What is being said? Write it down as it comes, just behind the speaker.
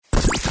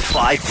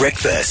5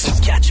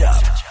 Breakfast. Catch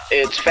up.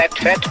 It's fact,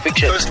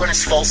 fiction. First one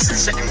is false, the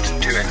second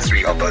 2 and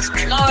 3 are both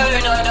true. No,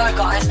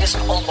 guys, this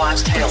is old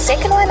wives' tale.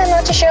 Second one, I'm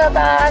not too sure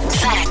about.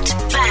 Fact,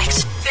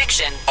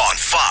 fiction. On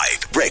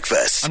 5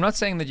 Breakfast. I'm not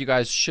saying that you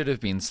guys should have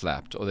been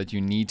slapped or that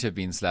you need to have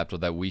been slapped or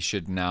that we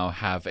should now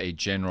have a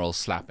general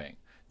slapping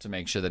to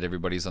make sure that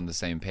everybody's on the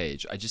same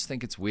page. I just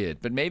think it's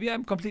weird. But maybe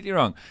I'm completely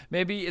wrong.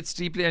 Maybe it's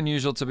deeply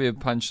unusual to be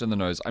punched in the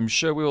nose. I'm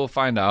sure we will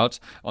find out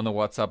on the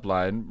WhatsApp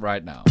line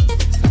right now.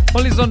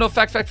 Holly Zondo,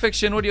 fact,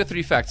 fiction. What are your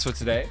 3 facts for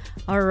today?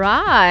 All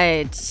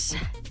right.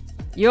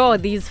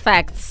 These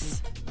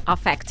facts are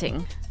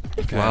facting.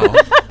 Okay. Wow.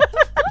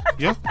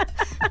 Yeah.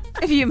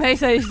 If you may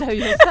say so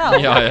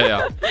yourself.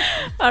 Yeah.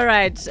 All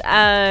right.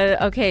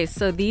 Okay,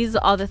 so these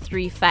are the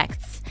 3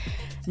 facts.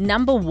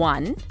 Number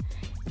 1,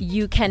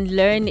 you can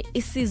learn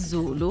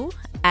isiZulu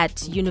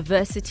at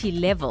university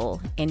level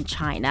in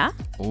China.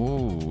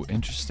 Oh,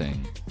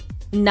 interesting.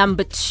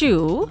 Number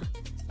 2,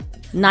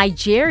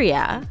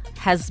 Nigeria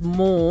has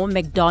more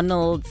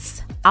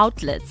McDonald's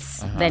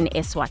outlets than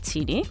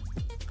Eswatini.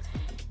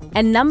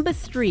 And number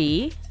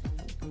 3,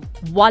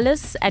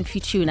 Wallace and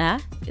Futuna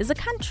is a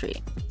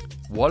country.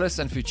 Wallace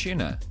and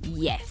Futuna.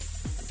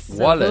 Yes.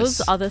 So Wallace.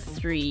 those are the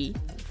 3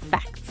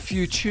 facts.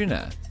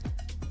 Futuna.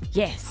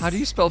 Yes. How do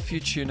you spell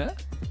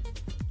Futuna?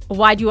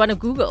 Why do you want to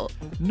Google?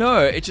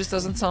 No, it just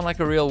doesn't sound like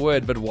a real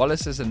word, but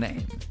Wallace is a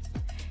name.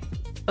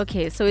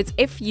 Okay, so it's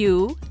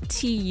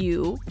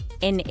Futuna.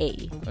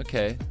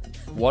 Okay.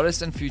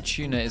 Wallace and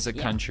Futuna is a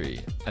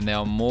country, and there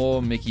are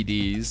more Mickey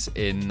D's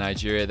in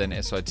Nigeria than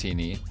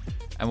Eswatini.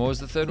 And what was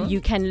the third one?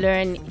 You can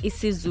learn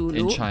isiZulu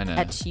In China.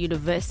 at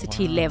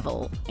university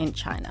level in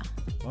China.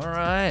 All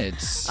right.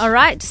 All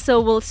right, so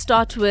we'll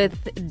start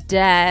with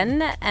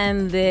Dan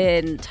and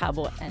then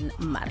Thabo and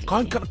Marley.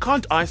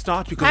 Can't I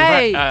start? Because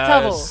Hey,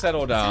 Thabo.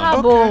 Settle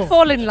down. Thabo,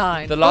 fall in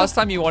line. The last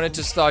time you wanted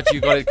to start, you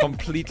got it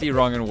completely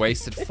wrong and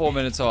wasted 4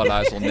 minutes of our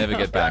lives we'll never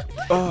get back.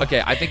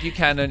 Okay, I think you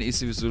can learn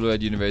isiZulu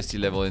at university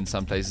level in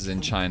some places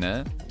in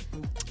China.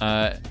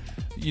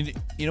 You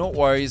know what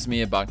worries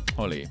me about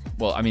XOLI?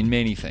 Well, I mean,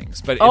 many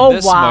things. But in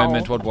this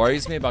moment, what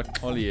worries me about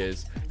XOLI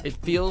is it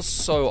feels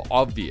so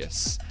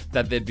obvious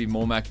that there'd be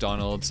more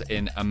McDonald's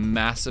in a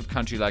massive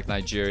country like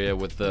Nigeria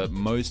with the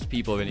most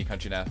people of any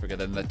country in Africa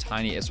than the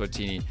tiny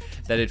Eswatini,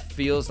 that it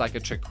feels like a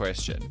trick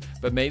question.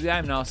 But maybe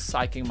I'm now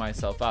psyching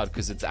myself out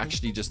because it's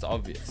actually just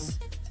obvious.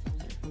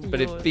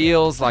 But it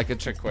feels like a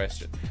trick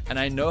question. And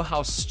I know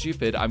how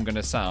stupid I'm going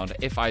to sound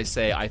if I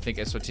say I think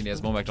Eswatini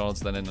has more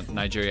McDonald's than in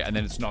Nigeria, and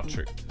then it's not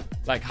true.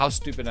 Like, how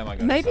stupid am I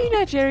going to sound? Maybe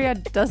Nigeria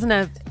doesn't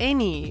have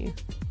any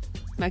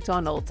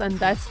McDonald's, and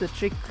that's the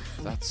trick.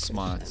 That's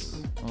smart.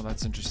 Oh,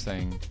 that's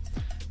interesting.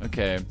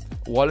 Okay.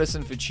 Wallace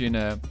and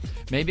Futuna.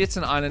 Maybe it's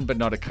an island, but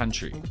not a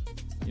country.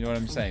 You know what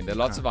I'm saying? There are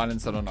lots of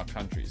islands that are not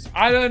countries.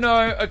 I don't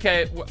know.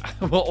 Okay.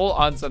 We'll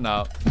all answer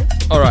now.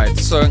 All right.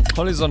 So,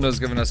 Holly Zondo has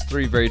given us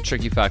 3 very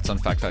tricky facts on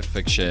fact,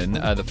 fiction.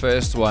 The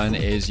first one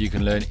is you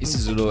can learn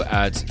isiZulu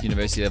at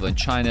university level in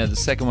China. The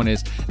second one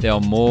is there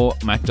are more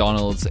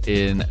McDonald's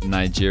in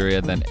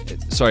Nigeria than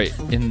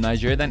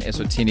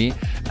Eswatini.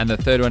 And the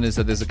third one is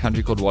that there's a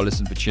country called Wallace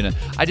and Futuna.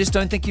 I just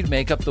don't think you'd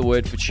make up the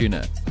word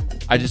Futuna.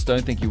 I just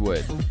don't think you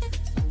would.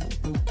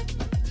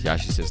 Yeah,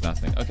 she says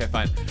nothing. Okay,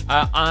 fine.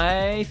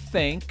 I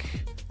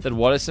think that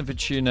Wallace and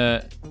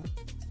Futuna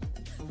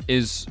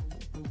is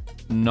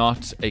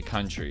not a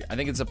country. I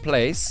think it's a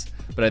place,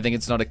 but I think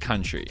it's not a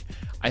country.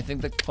 I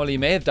think that XOLI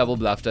may have double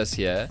bluffed us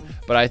here,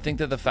 but I think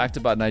that the fact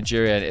about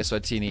Nigeria and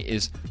Eswatini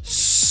is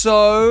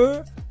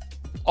so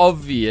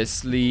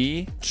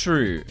obviously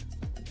true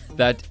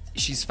that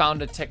she's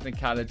found a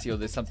technicality or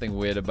there's something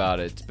weird about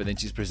it, but then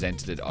she's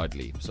presented it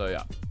oddly. So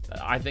yeah,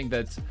 I think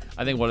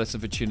Wallace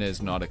and Futuna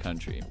is not a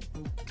country.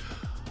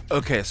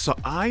 Okay, so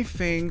I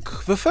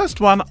think the first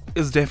one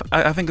is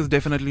I think is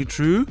definitely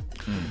true.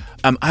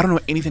 I don't know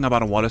anything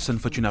about a Wallace and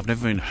Futuna. I've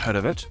never even heard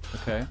of it.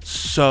 Okay.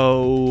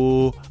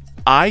 So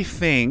I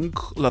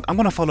think, look, I'm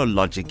gonna follow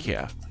logic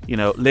here. You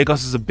know,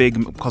 Lagos is a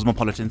big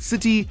cosmopolitan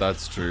city.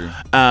 That's true.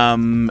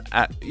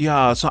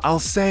 So I'll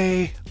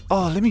say,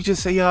 let me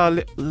just say,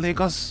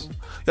 Lagos.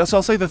 Yeah, so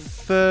I'll say the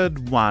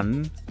third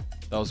one.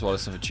 That was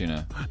Wallace and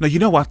Futuna. No, you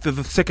know what?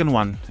 The second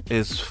one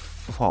is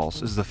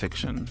false, is the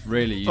fiction.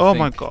 Really? You oh think,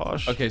 my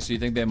gosh. Okay, so you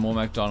think there are more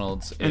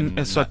McDonald's in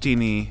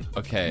Eswatini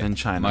than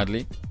China?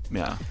 Madly?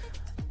 Yeah.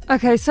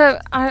 Okay, so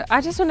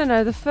I just want to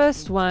know the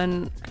first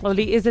one,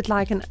 Oli, is it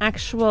like an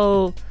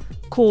actual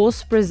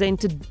course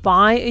presented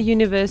by a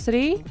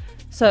university?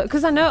 So,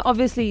 because I know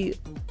obviously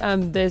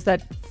there's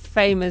that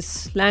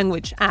famous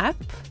language app.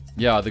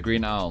 Yeah, the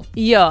Green Owl.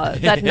 Yeah,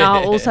 that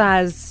now also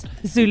has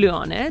Zulu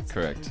on it.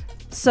 Correct.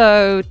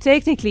 So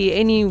technically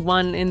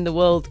anyone in the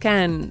world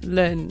can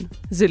learn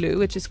Zulu,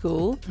 which is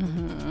cool.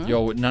 Mm-hmm.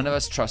 Yo, none of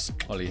us trust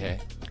Oli here.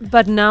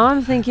 But now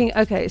I'm thinking,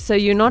 okay, so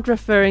you're not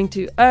referring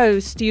to,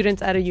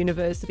 students at a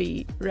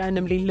university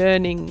randomly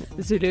learning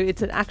Zulu.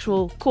 It's an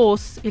actual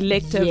course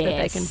elective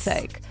that they can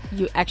take.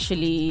 You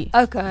actually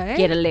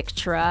get a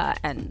lecturer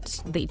and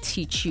they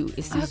teach you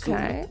isiZulu.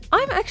 Okay.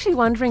 I'm actually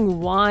wondering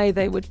why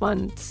they would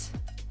want,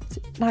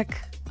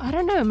 I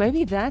don't know.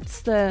 Maybe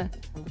that's the.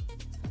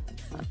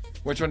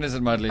 Which one is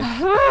it, Mudley?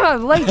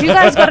 Wait, you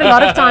guys got a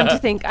lot of time to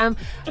think.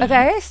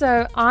 Okay,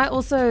 so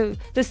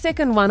the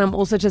second one, I'm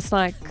also just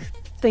like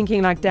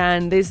thinking like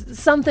Dan. There's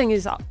something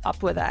is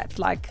up with that.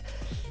 Like,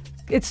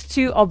 it's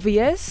too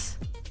obvious.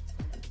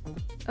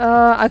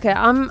 Okay,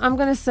 I'm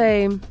gonna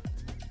say.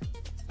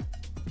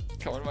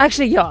 Come on,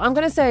 Actually, yeah, I'm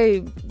gonna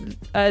say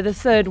the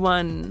third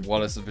one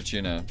Wallace and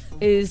Fortuna.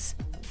 is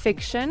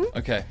fiction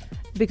Okay.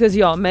 because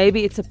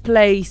maybe it's a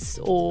place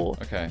or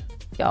Okay.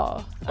 a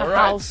All right.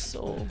 house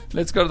or.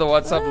 Let's go to the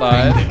WhatsApp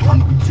line.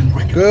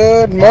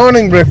 Good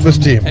morning,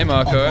 breakfast team. Hey,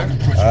 Marco.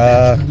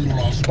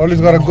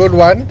 Ollie's got a good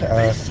one.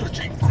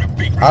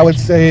 I would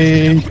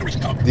say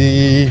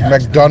the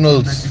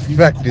McDonald's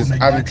fact is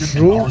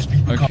untrue.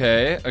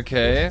 Okay.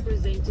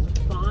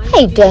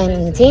 Hey,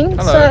 Dan team.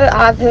 Hello. So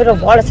I've heard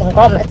of Wallace and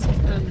Gromit.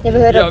 Never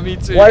heard Yeah, of me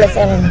too. Wallace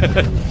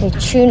and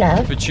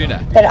Fortuna.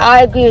 Fortuna. But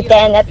I agree with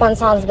Dan. That one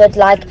sounds a bit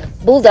like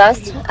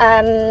bulldust.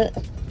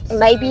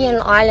 Maybe an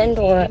island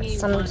or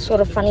some sort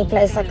of funny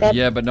place like that.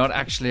 Yeah, but not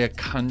actually a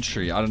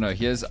country. I don't know.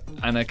 Here's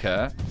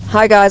Annika.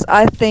 Hi guys,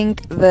 I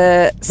think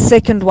the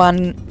second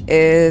one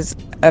is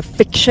a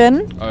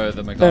fiction. Oh, the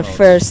The McDonald's.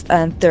 first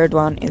and third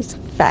one is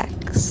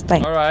facts.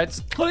 Thanks. All right.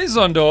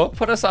 Holizondo,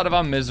 put us out of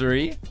our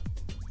misery.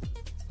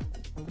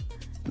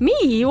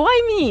 Me?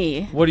 Why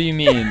me? What do you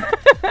mean?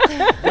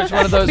 Which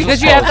one of those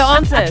Because was you have the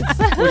false?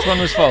 answers. Which one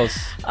was false?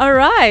 All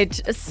right.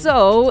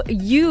 So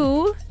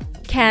you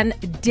can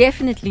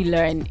definitely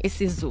learn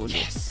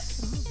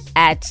isiZulu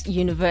at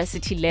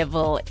university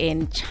level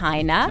in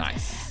China.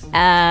 Nice.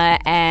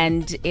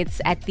 And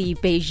it's at the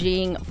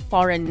Beijing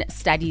Foreign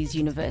Studies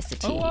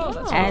University. Oh, wow,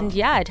 that's and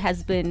yeah, it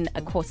has been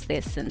a course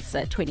there since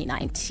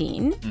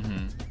 2019.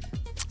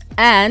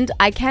 And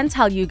I can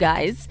tell you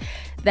guys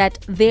that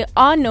there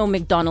are no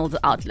McDonald's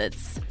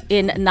outlets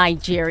in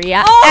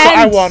Nigeria I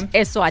and won.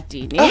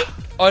 Eswatini.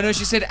 Oh, no,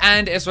 she said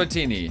and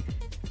Eswatini.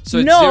 So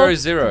it's No,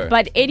 0-0.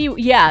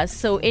 But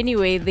so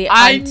anyway, they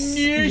I aren't. knew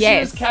she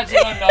yes. was catching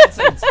on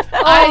nonsense.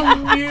 I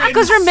knew it.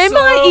 Because was remember,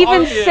 so I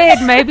even obvious.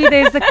 said maybe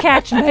there's a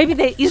catch. Maybe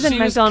there isn't she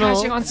was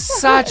McDonald's. catching on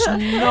such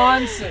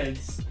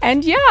nonsense.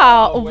 And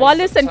yeah, waste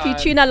Wallace of and time.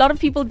 Fortuna, a lot of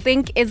people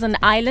think is an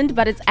island,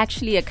 but it's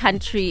actually a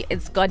country.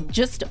 It's got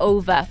just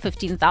over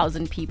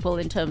 15,000 people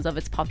in terms of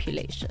its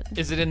population.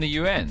 Is it in the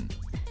UN?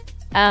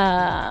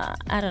 I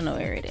don't know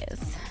where it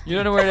is. You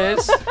don't know where it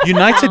is?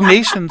 United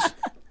Nations.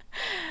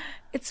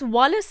 It's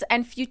Wallace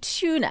and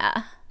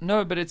Fortuna.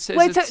 No, but it says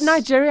Wait, it's... so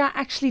Nigeria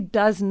actually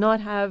does not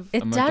have.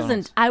 It McDonald's.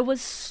 doesn't. I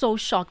was so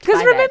shocked. Because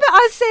by remember, that.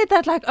 I said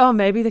that like, oh,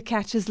 maybe the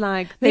catch is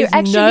like They're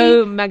there's no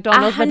actually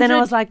McDonald's, but then I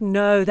 100 was like,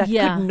 no, that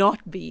Yeah. could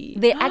not be.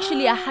 There are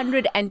actually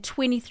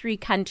 123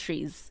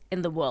 countries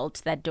in the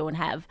world that don't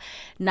have.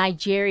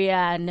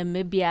 Nigeria,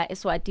 Namibia,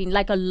 Eswatini,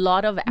 like a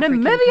lot of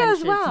African Namibia as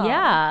countries. well?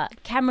 Yeah.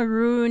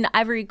 Cameroon,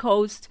 Ivory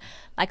Coast,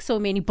 like so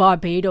many.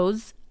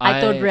 Barbados. I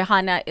thought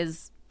Rihanna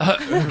is...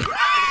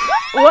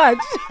 What?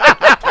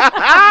 What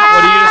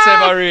are you going to say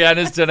about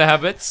Rihanna's dinner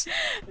habits?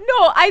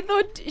 No, I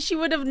thought she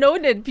would have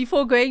known it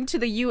before going to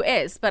the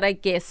US, but I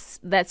guess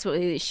that's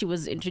where she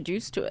was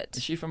introduced to it.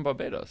 Is she from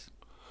Barbados?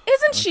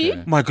 Isn't she?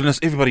 Okay. My goodness,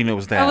 everybody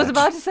knows that. I was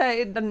about to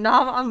say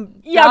now I'm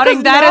Yeah, 'cause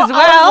doubting that now as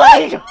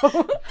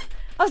well.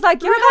 I was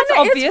like, yeah, that's Rihanna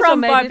obvious. is or from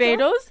maybe it's not.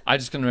 Barbados. I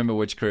just couldn't remember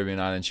which Caribbean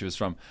island she was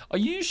from. Are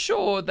you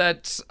sure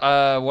that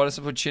Wallace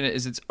and Fortuna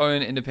is its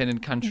own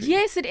independent country?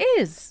 Yes, it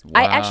is.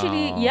 I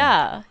actually, Wow.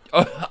 yeah.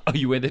 Oh,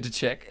 you went there to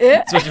check?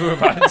 That's what you were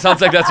about. It sounds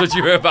like that's what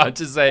you were about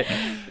to say.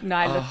 No,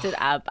 I looked it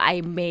up.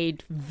 I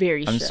made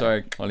very I'm sure.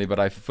 sorry, Ollie, but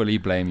I fully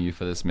blame you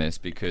for this mess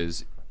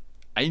because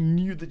I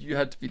knew that you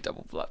had to be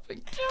double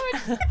bluffing.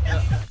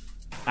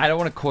 I don't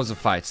want to cause a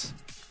fight,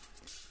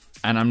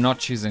 and I'm not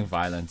choosing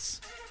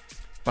violence.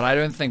 But I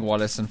don't think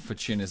Wallace and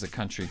Fortuna is a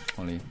country,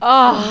 Ollie.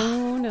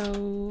 Oh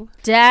no.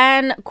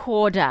 Dan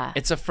Corda.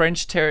 It's a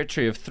French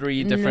territory of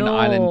 3 different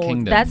island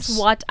kingdoms. That's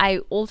what I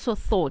also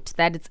thought,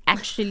 that it's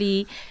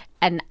actually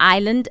an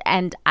island,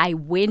 and I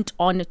went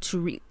on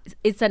to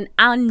it's an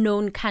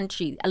unknown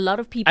country. A lot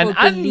of people An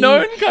believe,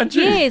 unknown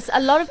country? Yes, a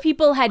lot of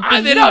people had believed.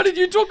 And then how did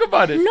you talk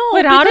about it? No,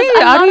 Wait, because how a do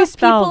lot you of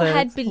spell people this?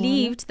 had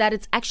believed that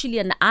it's actually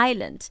an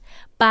island,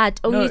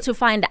 but only No. to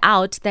find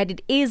out that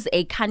it is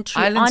a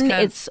country Islands on can-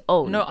 its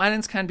own. No,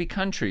 islands can be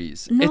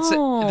countries.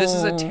 No. This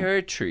is a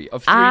territory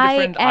of 3 I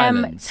different am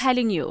islands.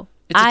 telling you.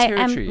 It's a I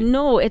territory. am.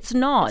 No, it's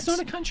not. It's not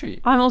a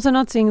country. I'm also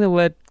not seeing the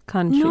word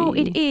country. No,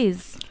 it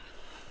is.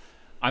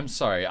 I'm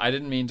sorry. I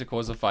didn't mean to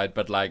cause a fight,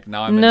 but like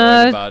now I'm No,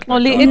 annoyed about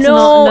Ollie, McDonald's. it's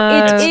No, not- no.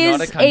 it It's is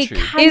not a country.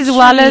 country. Is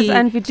Wallace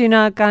and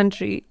Fortuna a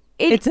country?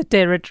 It's a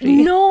territory.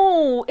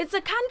 No, it's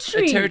a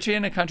country. A territory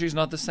and a country is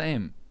not the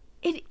same.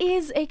 It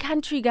is a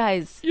country,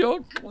 guys.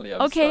 Ollie,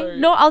 I'm Okay, sorry.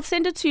 no, I'll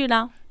send it to you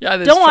now. Yeah,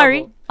 there's Don't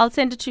worry, trouble. I'll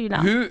send it to you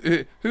now.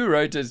 Who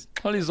wrote it?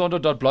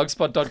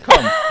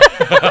 Hollyozondo.blogspot.com.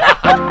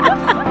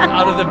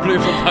 Out of the blue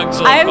for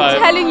punctual I am 5.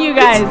 telling you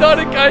guys. It's not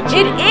a country.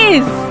 It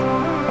is.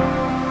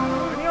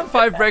 Only on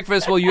 5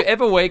 Breakfast will you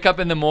ever wake up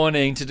in the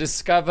morning to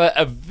discover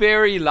a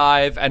very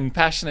live and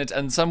passionate,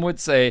 and some would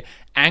say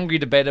angry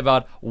debate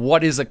about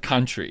what is a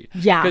country.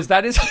 Yeah. Because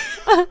that is...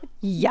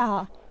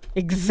 Yeah,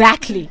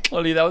 exactly.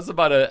 Ollie, that was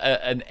about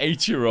an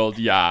 8-year-old.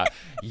 Yeah.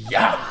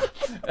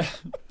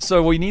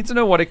 So we need to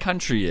know what a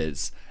country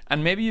is.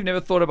 And maybe you've never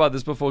thought about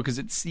this before because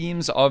it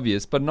seems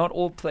obvious, but not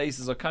all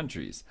places are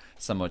countries.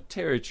 Some are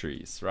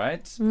territories,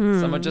 right?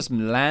 Some are just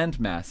land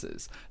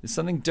masses. There's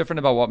something different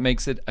about what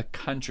makes it a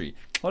country.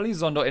 Holly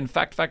Zondo, in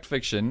Fact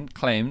Fiction,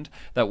 claimed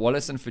that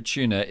Wallis and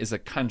Futuna is a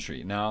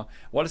country. Now,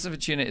 Wallis and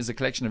Futuna is a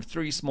collection of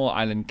 3 small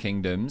island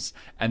kingdoms,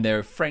 and they're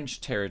a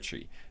French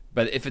territory.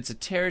 But if it's a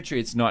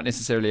territory, it's not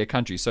necessarily a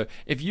country. So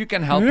if you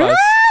can help us...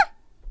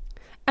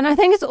 And I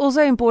think it's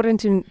also important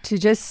to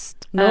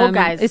just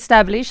guys.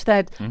 establish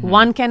that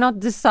one cannot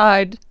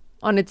decide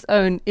on its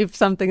own if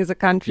something is a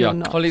country or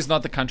not. Holly's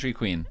not the country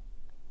queen.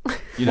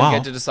 You don't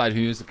get to decide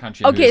who is a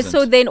country and who Okay, isn't.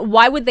 so then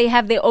why would they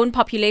have their own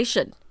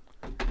population?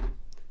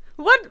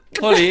 What?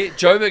 Holly,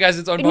 Joburg has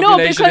its own No,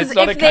 population. because It's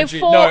not if a they country.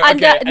 fall No,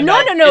 under... okay,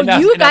 No.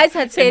 enough, You guys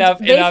had said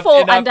they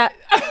fall under...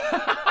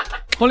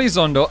 Holly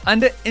Zondo,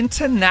 under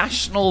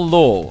international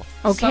law,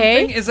 Okay.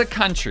 something is a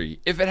country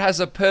if it has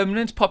a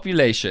permanent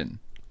population.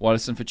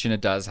 Wallis and Futuna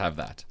does have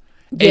that.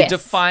 Yes. A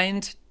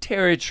defined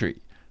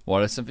territory.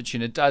 Wallis and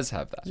Futuna does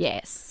have that.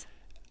 Yes.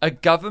 A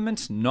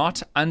government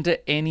not under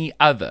any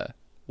other.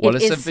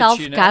 Wallis is and Futuna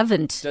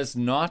self-governed. does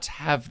not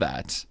have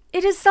that.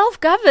 It is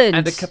self-governed.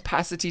 And the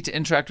capacity to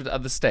interact with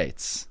other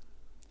states.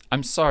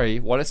 I'm sorry,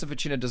 Wallis and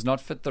Futuna does not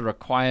fit the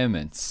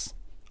requirements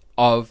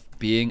of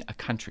being a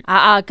country.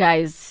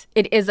 Guys.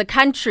 It is a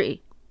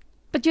country.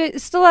 But you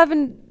still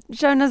haven't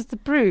shown us the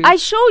proof. I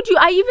showed you.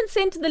 I even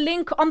sent the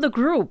link on the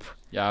group.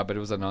 Yeah, but it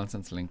was a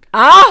nonsense link.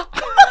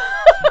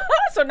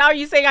 So now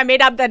you're saying I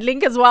made up that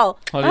link as well.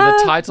 Holly,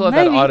 the title of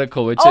that maybe.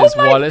 article, which Oh is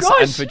my Wallis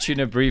gosh. and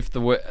Futuna briefed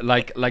the word,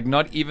 like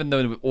not even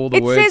all the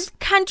It words. says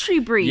country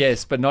brief.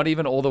 Yes, but not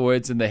even all the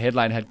words in the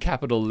headline had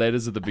capital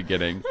letters at the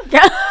beginning.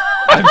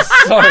 I'm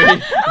sorry.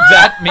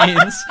 That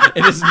means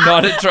it is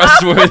not a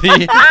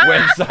trustworthy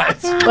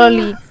website.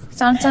 Lolly,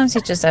 sometimes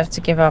you just have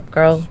to give up,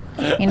 girl.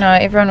 You know,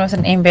 everyone with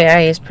an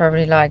MBA is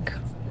probably like,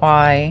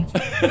 why?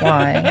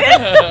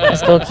 I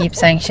still keep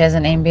saying she has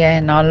an MBA,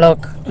 and now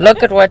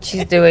look at what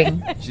she's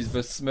doing. She's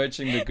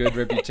besmirching the good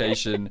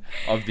reputation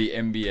of the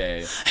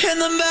MBA. In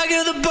the back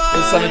of the bar,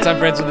 It's Summertime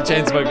Friends with the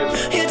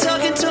Chainsmokers. you're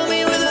talking to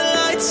me with the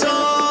lights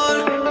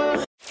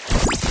on.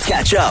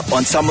 Catch up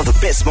on some of the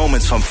best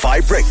moments from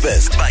 5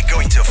 Breakfast by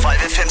going to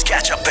 5FM's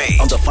catch-up page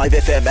on the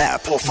 5FM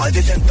app or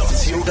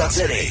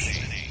 5FM.co.za.